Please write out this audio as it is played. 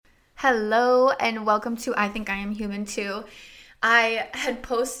Hello and welcome to I Think I Am Human Too. I had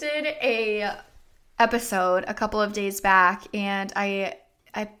posted a episode a couple of days back and I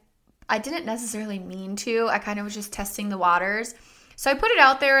didn't necessarily mean to. I kind of was just testing the waters. So I put it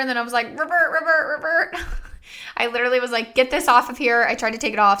out there and then I was like, revert. I literally was like, get this off of here. I tried to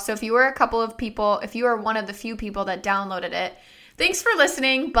take it off. So if you were one of the few people that downloaded it, thanks for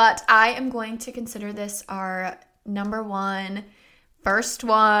listening. But I am going to consider this our number one, first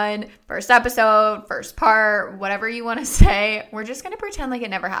episode, first part, whatever you want to say. We're just going to pretend like it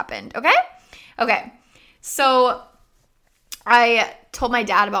never happened, okay? Okay, so I told my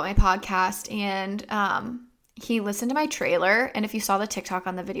dad about my podcast, and he listened to my trailer, and if you saw the TikTok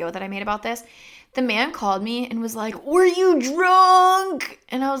on the video that I made about this, the man called me and was like, were you drunk?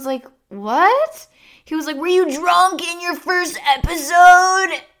 And I was like, what? He was like, were you drunk in your first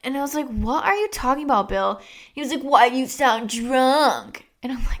episode? And I was like, what are you talking about, Bill? He was like, why you sound drunk?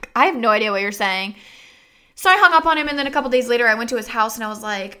 And I'm like, I have no idea what you're saying. So I hung up on him, and then a couple days later, I went to his house, and I was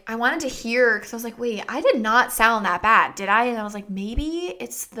like, I wanted to hear, because I was like, wait, I did not sound that bad, did I? And I was like, maybe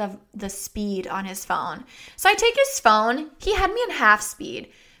it's the speed on his phone. So I take his phone. He had me in half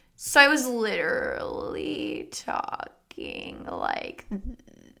speed. So I was literally talking like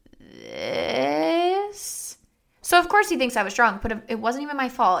this. So of course he thinks I was drunk, but it wasn't even my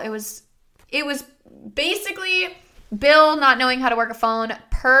fault. It was basically Bill not knowing how to work a phone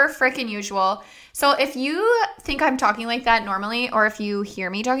per freaking usual. So if you think I'm talking like that normally, or if you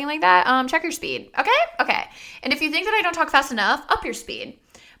hear me talking like that, check your speed. Okay. And if you think that I don't talk fast enough, up your speed.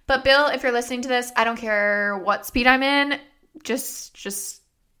 But Bill, if you're listening to this, I don't care what speed I'm in. Just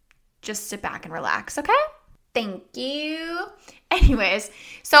sit back and relax, okay? Thank you. Anyways,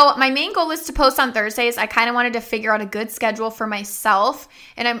 so my main goal is to post on Thursdays. I kind of wanted to figure out a good schedule for myself,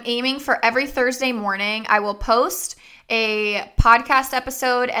 and I'm aiming for every Thursday morning I will post a podcast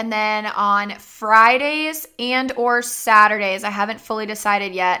episode, and then on Fridays and or Saturdays, I haven't fully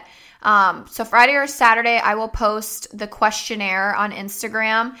decided yet. So Friday or Saturday, I will post the questionnaire on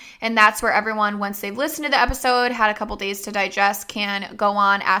Instagram, and that's where everyone, once they've listened to the episode, had a couple days to digest, can go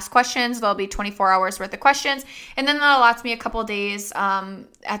on, ask questions. There'll be 24 hours worth of questions, and then that allots me a couple days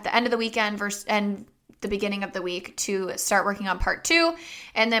at the end of the weekend and the beginning of the week to start working on part 2,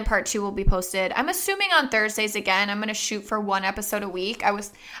 and then part 2 will be posted, I'm assuming, on Thursdays again. I'm going to shoot for 1 episode a week. I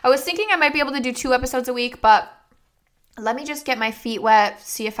was thinking I might be able to do 2 episodes a week, but let me just get my feet wet,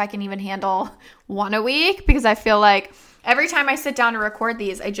 see if I can even handle 1 a week, because I feel like every time I sit down to record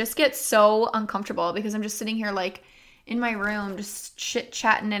these, I just get so uncomfortable because I'm just sitting here like in my room just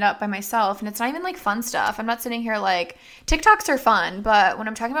chit-chatting it up by myself, and it's not even like fun stuff. I'm not sitting here like, TikToks are fun, but when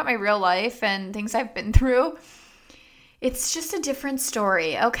I'm talking about my real life and things I've been through, it's just a different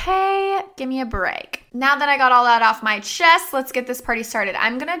story, okay? Give me a break. Now that I got all that off my chest, let's get this party started.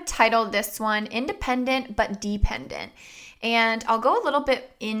 I'm going to title this one Independent but Dependent. And I'll go a little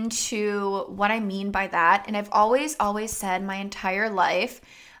bit into what I mean by that. And I've always said my entire life,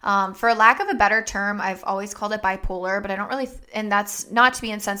 for lack of a better term, I've always called it bipolar, but I don't really, and that's not to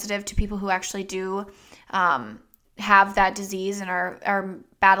be insensitive to people who actually do have that disease and are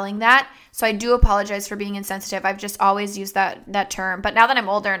battling that. So I do apologize for being insensitive. I've just always used that term. But now that I'm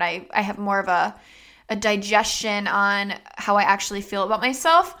older and I have more of a digestion on how I actually feel about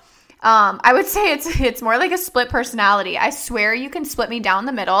myself, I would say it's more like a split personality. I swear you can split me down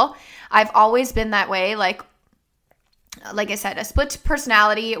the middle. I've always been that way. Like I said, a split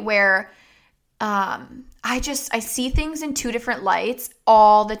personality where I see things in 2 different lights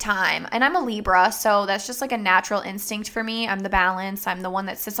all the time. And I'm a Libra, so that's just like a natural instinct for me. I'm the balance. I'm the one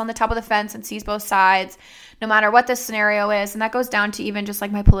that sits on the top of the fence and sees both sides, no matter what the scenario is. And that goes down to even just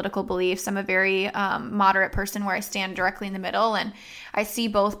like my political beliefs. I'm a very moderate person where I stand directly in the middle, and I see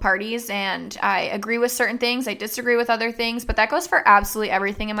both parties, and I agree with certain things. I disagree with other things, but that goes for absolutely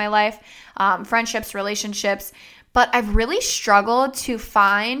everything in my life, friendships, relationships. But I've really struggled to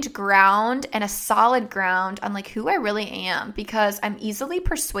find ground and a solid ground on like who I really am, because I'm easily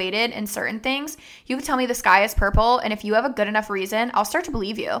persuaded in certain things. You can tell me the sky is purple, and if you have a good enough reason, I'll start to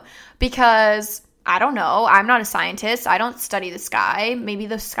believe you, because I don't know. I'm not a scientist. I don't study the sky. Maybe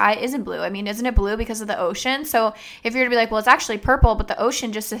the sky isn't blue. I mean, isn't it blue because of the ocean? So if you're to be like, well, it's actually purple, but the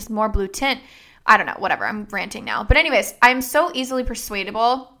ocean just has more blue tint. I don't know. Whatever. I'm ranting now. But anyways, I'm so easily persuasive,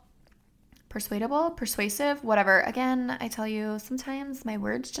 whatever. Again, I tell you, sometimes my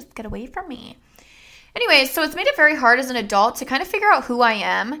words just get away from me. Anyway, so it's made it very hard as an adult to kind of figure out who I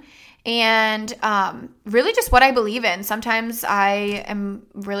am and really just what I believe in. Sometimes I am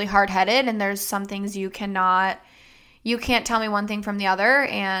really hard-headed, and there's some things you can't tell me one thing from the other,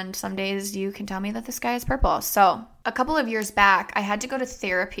 and some days you can tell me that the sky is purple. So a couple of years back, I had to go to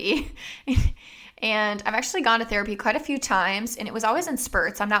therapy. And I've actually gone to therapy quite a few times, and it was always in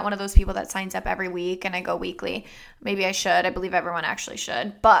spurts. I'm not one of those people that signs up every week and I go weekly. Maybe I should. I believe everyone actually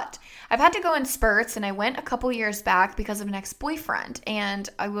should. But I've had to go in spurts, and I went a couple years back because of an ex-boyfriend. And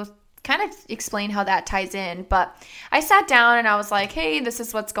I will kind of explain how that ties in. But I sat down and I was like, hey, this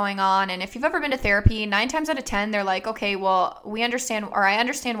is what's going on. And if you've ever been to therapy, 9 times out of 10, they're like, okay, well, we understand, or I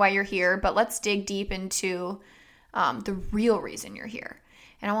understand why you're here, but let's dig deep into the real reason you're here.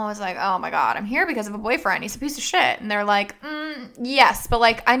 And I'm always like, oh my God, I'm here because of a boyfriend. He's a piece of shit. And they're like, yes, but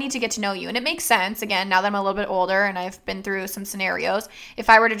like, I need to get to know you. And it makes sense. Again, now that I'm a little bit older and I've been through some scenarios,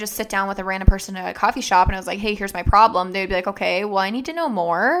 if I were to just sit down with a random person at a coffee shop and I was like, hey, here's my problem, they'd be like, okay, well, I need to know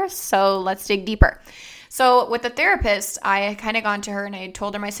more. So let's dig deeper. So with the therapist, I had kind of gone to her and I had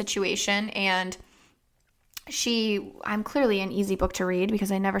told her my situation, and I'm clearly an easy book to read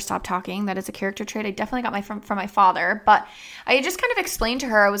because I never stop talking. That is a character trait I definitely got from my father. But I just kind of explained to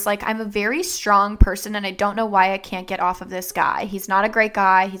her, I was like, I'm a very strong person and I don't know why I can't get off of this guy. He's not a great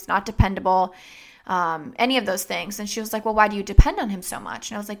guy. He's not dependable. Any of those things. And she was like, well, why do you depend on him so much?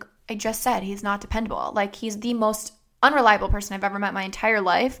 And I was like, I just said he's not dependable. Like, he's the most unreliable person I've ever met in my entire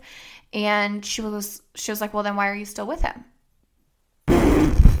life. And she was like, well, then why are you still with him?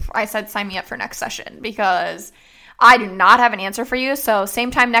 I said, sign me up for next session because I do not have an answer for you. So same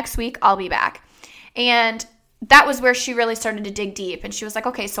time next week, I'll be back. And that was where she really started to dig deep. And she was like,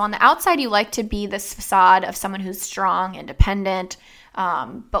 okay, so on the outside, you like to be this facade of someone who's strong, independent.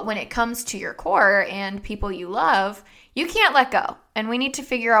 But when it comes to your core and people you love, you can't let go. And we need to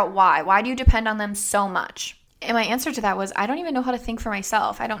figure out why. Why do you depend on them so much? And my answer to that was, I don't even know how to think for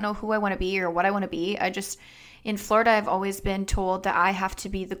myself. I don't know who I want to be or what I want to be. In Florida, I've always been told that I have to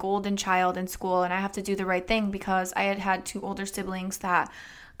be the golden child in school and I have to do the right thing because I had 2 older siblings that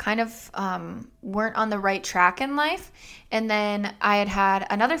kind of weren't on the right track in life. And then I had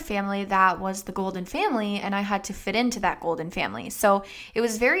another family that was the golden family, and I had to fit into that golden family. So it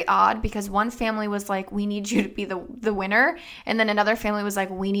was very odd because one family was like, we need you to be the winner. And then another family was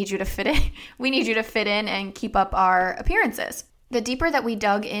like, we need you to fit in. We need you to fit in and keep up our appearances. The deeper that we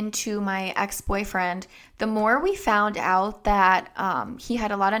dug into my ex-boyfriend, the more we found out that he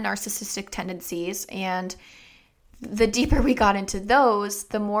had a lot of narcissistic tendencies. And the deeper we got into those,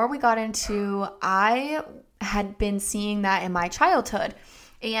 the more we got into, I had been seeing that in my childhood.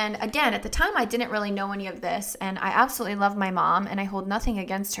 And again, at the time, I didn't really know any of this. And I absolutely love my mom and I hold nothing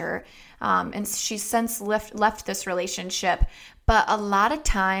against her. And she's since left this relationship. But a lot of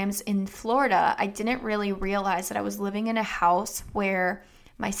times in Florida, I didn't really realize that I was living in a house where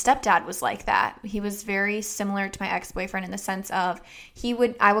my stepdad was like that. He was very similar to my ex-boyfriend in the sense of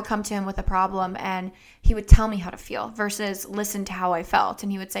I would come to him with a problem and he would tell me how to feel versus listen to how I felt.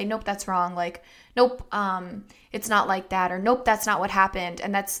 And he would say, nope, that's wrong. Like, nope, it's not like that. Or nope, that's not what happened.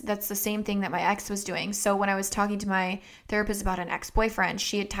 And that's the same thing that my ex was doing. So when I was talking to my therapist about an ex-boyfriend,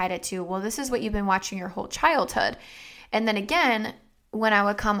 she had tied it to, well, this is what you've been watching your whole childhood. And then again, when I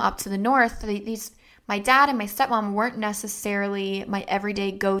would come up to the north, my dad and my stepmom weren't necessarily my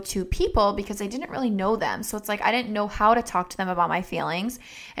everyday go-to people because I didn't really know them. So it's like I didn't know how to talk to them about my feelings.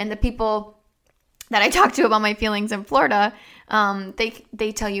 And the people that I talked to about my feelings in Florida,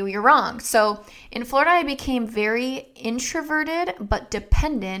 they tell you you're wrong. So in Florida, I became very introverted but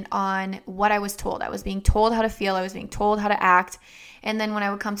dependent on what I was told. I was being told how to feel. I was being told how to act. And then when I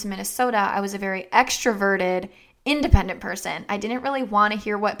would come to Minnesota, I was a very extroverted, independent person. I didn't really want to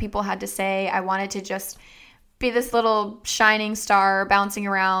hear what people had to say. I wanted to just be this little shining star bouncing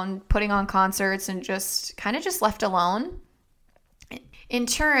around, putting on concerts, and just left alone. In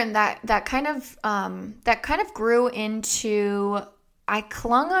turn, that kind of grew into, I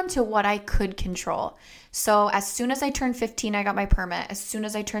clung on to what I could control. So as soon as I turned 15, I got my permit. As soon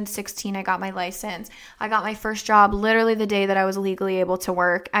as I turned 16, I got my license. I got my first job literally the day that I was legally able to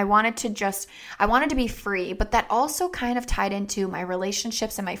work. I wanted to be free, but that also kind of tied into my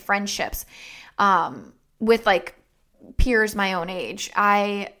relationships and my friendships with like peers my own age.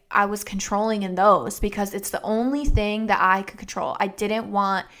 I was controlling in those because it's the only thing that I could control. I didn't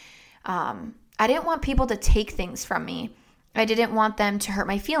want people to take things from me. I didn't want them to hurt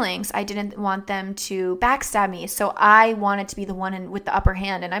my feelings. I didn't want them to backstab me. So I wanted to be the one with the upper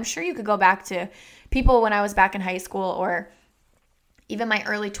hand. And I'm sure you could go back to people when I was back in high school or even my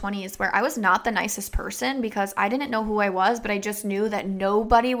early 20s where I was not the nicest person because I didn't know who I was, but I just knew that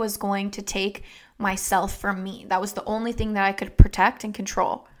nobody was going to take myself from me. That was the only thing that I could protect and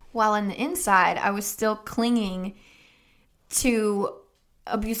control. While on the inside, I was still clinging to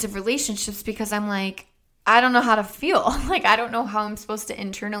abusive relationships because I'm like, I don't know how to feel. Like, I don't know how I'm supposed to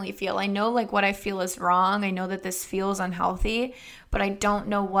internally feel. I know like what I feel is wrong. I know that this feels unhealthy, but I don't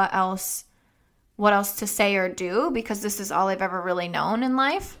know what else to say or do because this is all I've ever really known in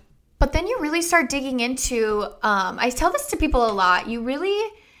life. But then you really start digging into, I tell this to people a lot. You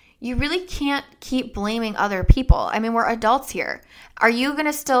really can't keep blaming other people. I mean, we're adults here. Are you going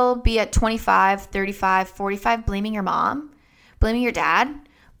to still be at 25, 35, 45 blaming your mom? Blaming your dad?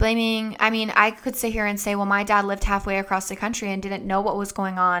 I could sit here and say, well, my dad lived halfway across the country and didn't know what was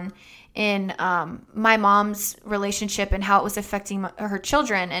going on in my mom's relationship and how it was affecting her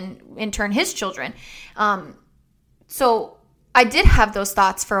children and in turn his children. So I did have those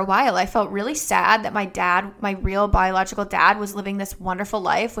thoughts for a while. I felt really sad that my dad, my real biological dad, was living this wonderful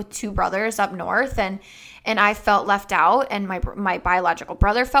life with two brothers up north, and I felt left out, and my biological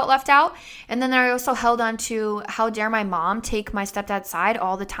brother felt left out. And then I also held on to, how dare my mom take my stepdad's side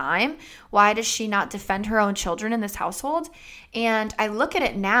all the time? Why does she not defend her own children in this household? And I look at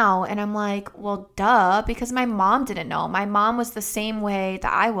it now and I'm like, well, duh, because my mom didn't know. My mom was the same way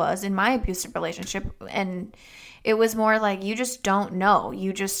that I was in my abusive relationship, and it was more like, you just don't know.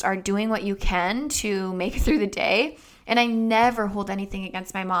 You just are doing what you can to make it through the day. And I never hold anything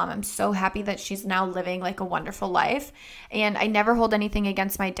against my mom. I'm so happy that she's now living like a wonderful life. And I never hold anything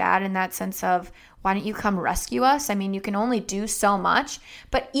against my dad in that sense of, why don't you come rescue us? I mean, you can only do so much.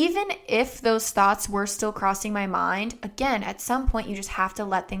 But even if those thoughts were still crossing my mind, again, at some point you just have to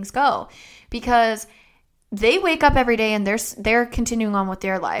let things go, because they wake up every day and they're continuing on with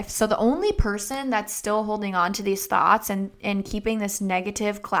their life. So the only person that's still holding on to these thoughts and keeping this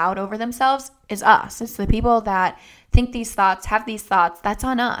negative cloud over themselves is us. It's the people that think these thoughts, have these thoughts. That's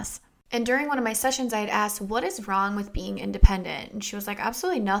on us. And during one of my sessions, I had asked, what is wrong with being independent? And she was like,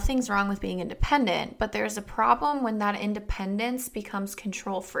 absolutely nothing's wrong with being independent, but there's a problem when that independence becomes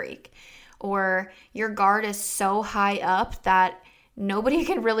control freak, or your guard is so high up that nobody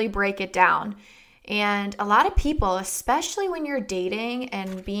can really break it down. And a lot of people, especially when you're dating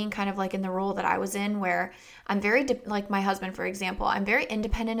and being kind of like in the role that I was in, where I'm very, like my husband, for example, I'm very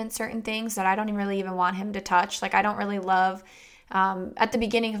independent in certain things that I don't really even want him to touch. Like, I don't really love, at the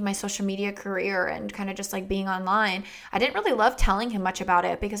beginning of my social media career and kind of just like being online, I didn't really love telling him much about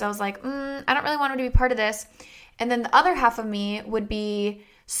it because I was like, I don't really want him to be part of this. And then the other half of me would be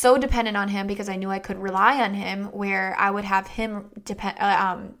so dependent on him because I knew I could rely on him, where I would have him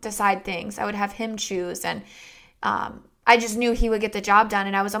decide things. I would have him choose. And I just knew he would get the job done.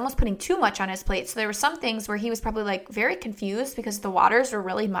 And I was almost putting too much on his plate. So there were some things where he was probably like very confused because the waters were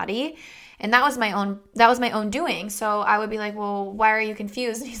really muddy. And that was my own doing. So I would be like, well, why are you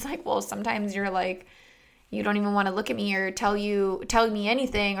confused? And he's like, well, sometimes you're like, you don't even want to look at me or tell me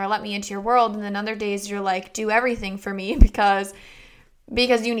anything or let me into your world. And then other days you're like, do everything for me because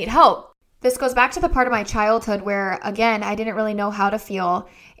you need help. This goes back to the part of my childhood where, again, I didn't really know how to feel,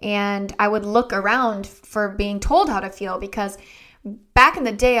 and I would look around for being told how to feel, because back in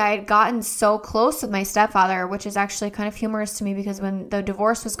the day, I had gotten so close with my stepfather, which is actually kind of humorous to me, because when the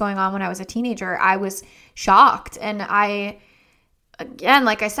divorce was going on when I was a teenager, I was shocked. And again,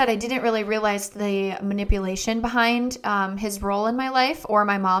 like I said, I didn't really realize the manipulation behind his role in my life or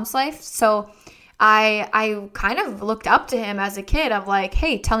my mom's life. So I kind of looked up to him as a kid of like,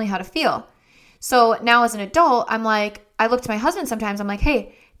 hey, tell me how to feel. So now as an adult, I'm like, I look to my husband sometimes. I'm like,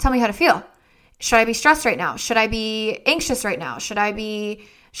 hey, tell me how to feel. Should I be stressed right now? Should I be anxious right now? Should I be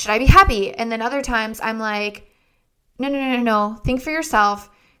happy? And then other times I'm like, no. Think for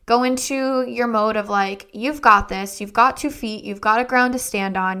yourself. Go into your mode of like, you've got this. You've got 2 feet. You've got a ground to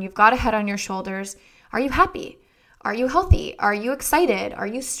stand on. You've got a head on your shoulders. Are you happy? Are you healthy? Are you excited? Are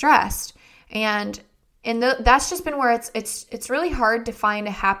you stressed? And that's just been where it's really hard to find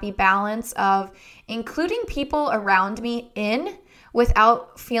a happy balance of including people around me in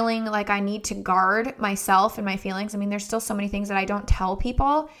without feeling like I need to guard myself and my feelings. I mean, there's still so many things that I don't tell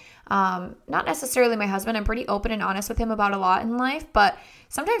people. Not necessarily my husband. I'm pretty open and honest with him about a lot in life, but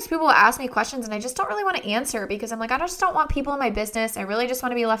sometimes people will ask me questions and I just don't really want to answer because I'm like, I just don't want people in my business. I really just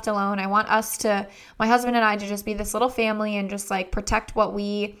want to be left alone. I want my husband and I, to just be this little family and just like protect what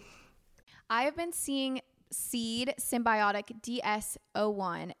I have been seeing Seed Symbiotic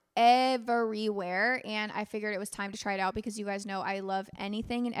DS-01 everywhere, and I figured it was time to try it out because you guys know I love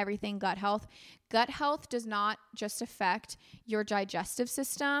anything and everything gut health. gut health does not just affect your digestive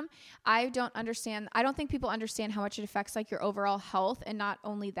system. I don't think people understand how much it affects like your overall health, and not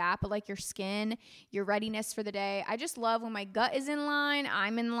only that, but like your skin, your readiness for the day. I just love when my gut is in line,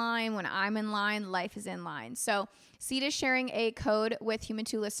 I'm in line. When I'm in line, life is in line. So Seed is sharing a code with Human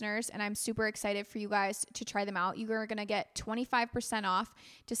 2 listeners, and I'm super excited for you guys to try them out. You are going to get 25% off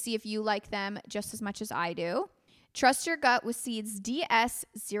to see if you like them just as much as I do. Trust your gut with Seed's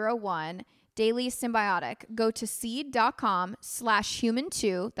DS01 Daily Symbiotic. Go to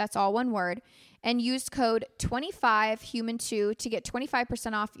seed.com/human2, that's all one word, and use code 25human2 to get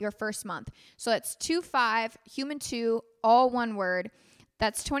 25% off your first month. So that's 25human2, all one word.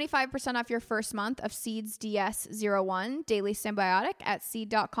 That's 25% off your first month of Seed's DS01 Daily Symbiotic at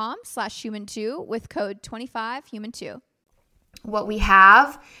seed.com/human2 with code 25human2. What we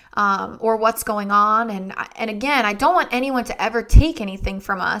have or what's going on. And again, I don't want anyone to ever take anything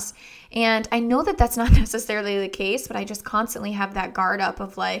from us. And I know that that's not necessarily the case, but I just constantly have that guard up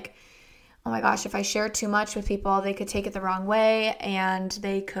of like, oh my gosh, if I share too much with people, they could take it the wrong way and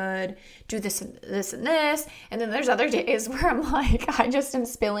they could do this and this and this. And then there's other days where I'm like, I just am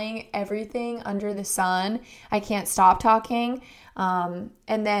spilling everything under the sun. I can't stop talking. And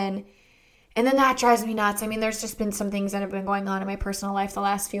then that drives me nuts. I mean, there's just been some things that have been going on in my personal life the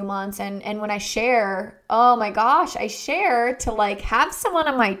last few months. And when I share, oh my gosh, I share to like have someone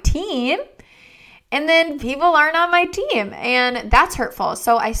on my team, and then people aren't on my team, and that's hurtful.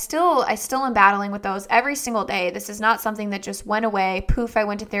 So I still am battling with those every single day. This is not something that just went away. Poof, I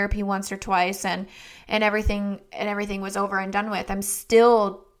went to therapy once or twice and everything was over and done with. I'm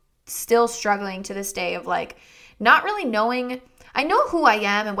still struggling to this day of like not really knowing. I know who I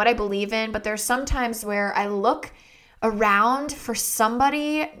am and what I believe in, but there's some times where I look around for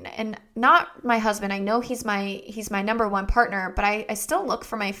somebody, and not my husband. I know he's my number one partner, but I still look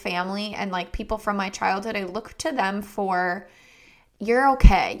for my family and like people from my childhood. I look to them for, you're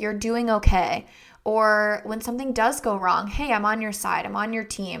okay, you're doing okay. Or when something does go wrong, hey, I'm on your side, I'm on your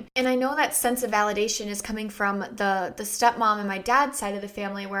team. And I know that sense of validation is coming from the stepmom and my dad's side of the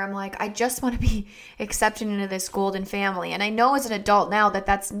family, where I'm like, I just want to be accepted into this golden family. And I know as an adult now that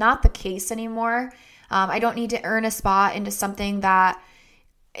that's not the case anymore. I don't need to earn a spot into something that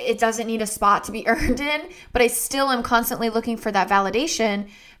it doesn't need a spot to be earned in, but I still am constantly looking for that validation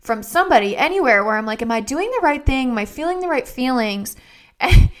from somebody anywhere, where I'm like, am I doing the right thing? Am I feeling the right feelings?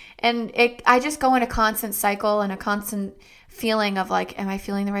 And I just go in a constant cycle and a constant feeling of like, am I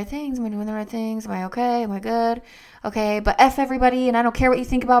feeling the right things? Am I doing the right things? Am I okay? Am I good? Okay, but F everybody, and I don't care what you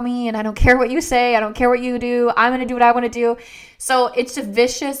think about me, and I don't care what you say, I don't care what you do, I'm going to do what I want to do. So it's a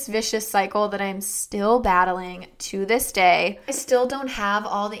vicious cycle that I'm still battling to this day. I still don't have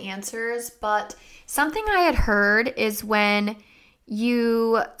all the answers, but something I had heard is when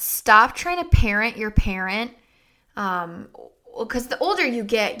you stop trying to parent your parent, because the older you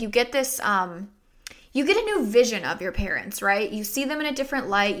get this, you get a new vision of your parents, right? You see them in a different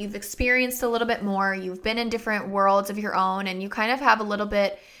light. You've experienced a little bit more. You've been in different worlds of your own, and you kind of have a little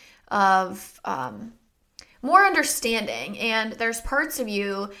bit of more understanding. And there's parts of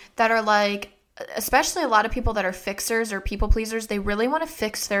you that are like, especially a lot of people that are fixers or people pleasers, they really want to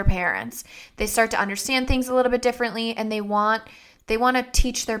fix their parents. They start to understand things a little bit differently, and they want to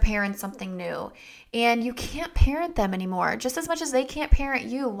teach their parents something new. And you can't parent them anymore. Just as much as they can't parent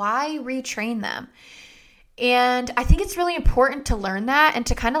you, why retrain them? And I think it's really important to learn that and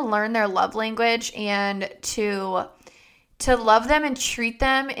to kind of learn their love language, and to love them and treat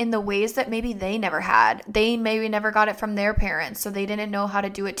them in the ways that maybe they never had. They maybe never got it from their parents, so they didn't know how to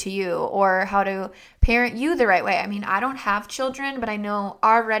do it to you or how to parent you the right way. I mean, I don't have children, but I know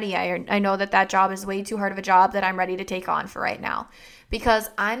already I know that job is way too hard of a job that I'm ready to take on for right now, because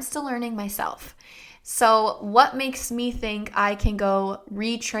I'm still learning myself. So what makes me think I can go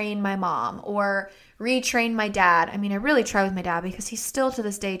retrain my mom or retrain my dad? I mean, I really try with my dad because he still to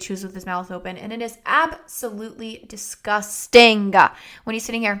this day chews with his mouth open, and it is absolutely disgusting when he's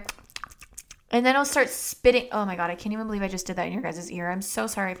sitting here and then he'll start spitting. Oh my God, I can't even believe I just did that in your guys' ear. I'm so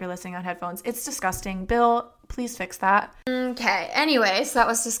sorry if you're listening on headphones. It's disgusting. Bill, please fix that. Okay, anyway, so that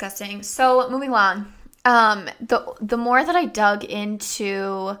was disgusting. So moving along. The more that I dug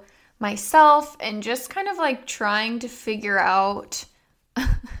into myself and just kind of like trying to figure out a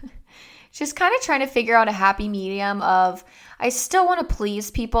happy medium of, I still want to please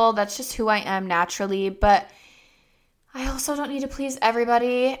people. That's just who I am naturally, but I also don't need to please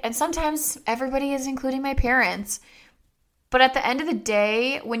everybody. And sometimes everybody is including my parents. But at the end of the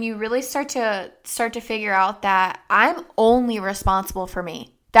day, when you really start to figure out that I'm only responsible for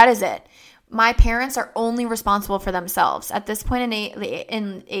me, that is it. my parents are only responsible for themselves. At this point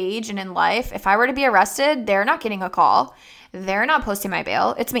in age and in life, if I were to be arrested, they're not getting a call. They're not posting my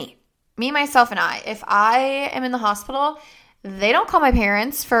bail. It's me, myself, and I. If I am in the hospital, they don't call my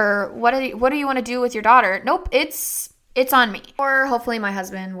parents for what do you want to do with your daughter? Nope, it's on me. Or hopefully my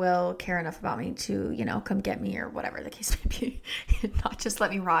husband will care enough about me to, come get me or whatever the case may be. Not just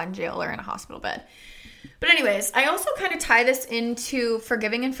let me rot in jail or in a hospital bed. But anyways, I also kind of tie this into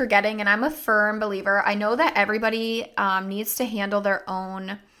forgiving and forgetting, and I'm a firm believer. I know that everybody needs to handle their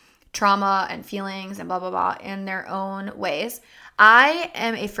own trauma and feelings and blah, blah, blah in their own ways. I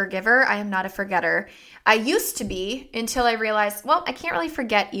am a forgiver. I am not a forgetter. I used to be until I realized, well, I can't really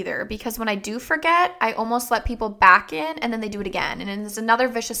forget either, because when I do forget, I almost let people back in and then they do it again. And then there's another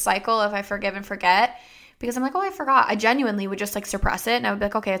vicious cycle of I forgive and forget. Because I'm like, oh, I forgot. I genuinely would just suppress it. And I would be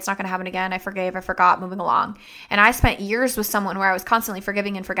like, okay, it's not going to happen again. I forgot, moving along. And I spent years with someone where I was constantly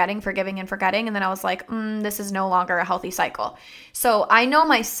forgiving and forgetting. And then I was like, this is no longer a healthy cycle. So I know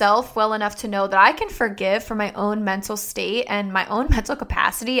myself well enough to know that I can forgive for my own mental state and my own mental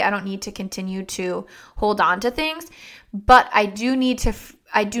capacity. I don't need to continue to hold on to things. But I do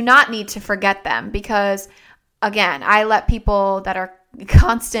not need to forget them, because, again, I let people that are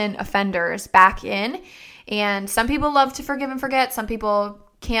constant offenders back in. And some people love to forgive and forget. Some people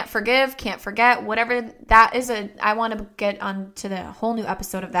can't forgive, can't forget, whatever that is. I want to get on to the whole new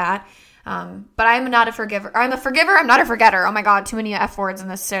episode of that. But I'm not a forgiver. I'm a forgiver. I'm not a forgetter. Oh my God, too many F words in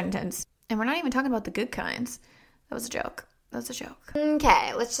this sentence. And we're not even talking about the good kinds. That was a joke.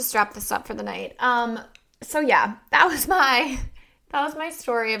 Okay, let's just wrap this up for the night. So yeah, that was my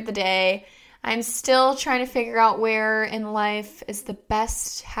story of the day. I'm still trying to figure out where in life is the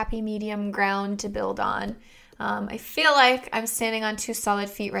best happy medium ground to build on. I feel like I'm standing on 2 solid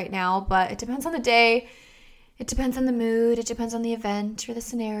feet right now, but it depends on the day. It depends on the mood. It depends on the event or the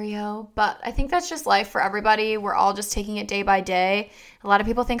scenario. But I think that's just life for everybody. We're all just taking it day by day. A lot of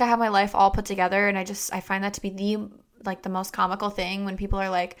people think I have my life all put together, and I find that to be the most comical thing when people are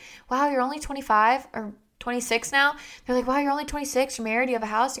like, wow, you're only 25 or 26 now. They're like, wow, you're only 26, you're married, you have a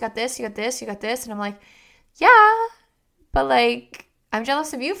house, you got this, you got this, you got this. And I'm like, yeah, but I'm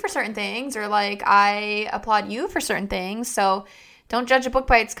jealous of you for certain things, or I applaud you for certain things. So don't judge a book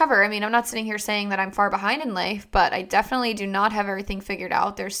by its cover. I mean, I'm not sitting here saying that I'm far behind in life, but I definitely do not have everything figured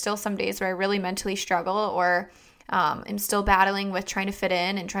out. There's still some days where I really mentally struggle, or am still battling with trying to fit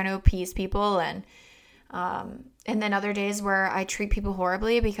in and trying to appease people, and then other days where I treat people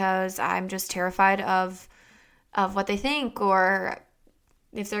horribly because I'm just terrified of what they think, or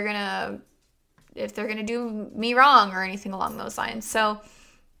if they're gonna do me wrong or anything along those lines. So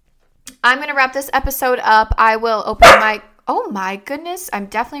I'm gonna wrap this episode up. I will open oh my goodness, I'm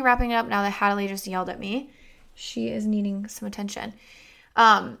definitely wrapping it up now that Hadley just yelled at me. She is needing some attention.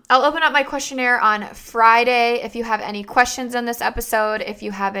 I'll open up my questionnaire on Friday. If you have any questions on this episode, if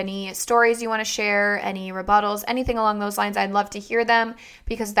you have any stories you want to share, any rebuttals, anything along those lines, I'd love to hear them,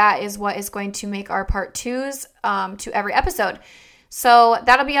 because that is what is going to make our part 2s to every episode. So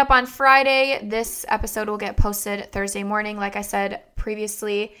that'll be up on Friday. This episode will get posted Thursday morning, like I said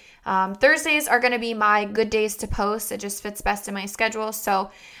previously. Thursdays are going to be my good days to post. It just fits best in my schedule. So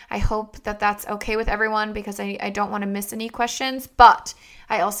I hope that that's okay with everyone, because I don't want to miss any questions. But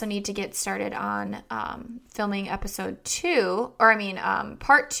I also need to get started on filming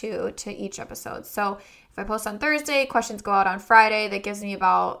part 2 to each episode. So if I post on Thursday, questions go out on Friday. That gives me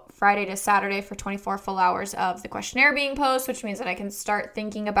about Friday to Saturday for 24 full hours of the questionnaire being posted, which means that I can start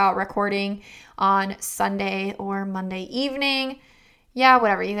thinking about recording on Sunday or Monday evening. Yeah,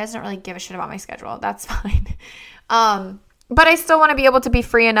 whatever. You guys don't really give a shit about my schedule. That's fine. But I still want to be able to be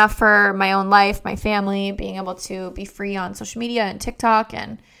free enough for my own life, my family, being able to be free on social media and TikTok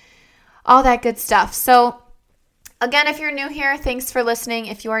and all that good stuff. So again, if you're new here, thanks for listening.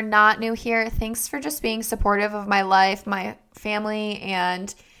 If you are not new here, thanks for just being supportive of my life, my family,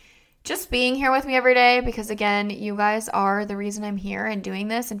 and just being here with me every day, because again, you guys are the reason I'm here and doing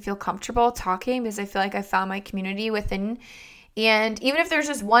this and feel comfortable talking, because I feel like I found my community within. And even if there's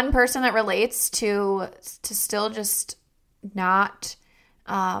just one person that relates to still just not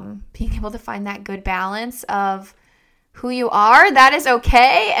being able to find that good balance of who you are, that is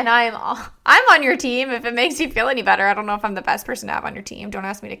okay. And I'm on your team if it makes you feel any better. I don't know if I'm the best person to have on your team. Don't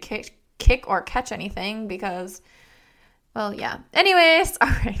ask me to kick or catch anything, because, well, yeah. Anyways, all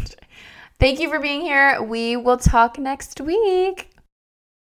right. Thank you for being here. We will talk next week.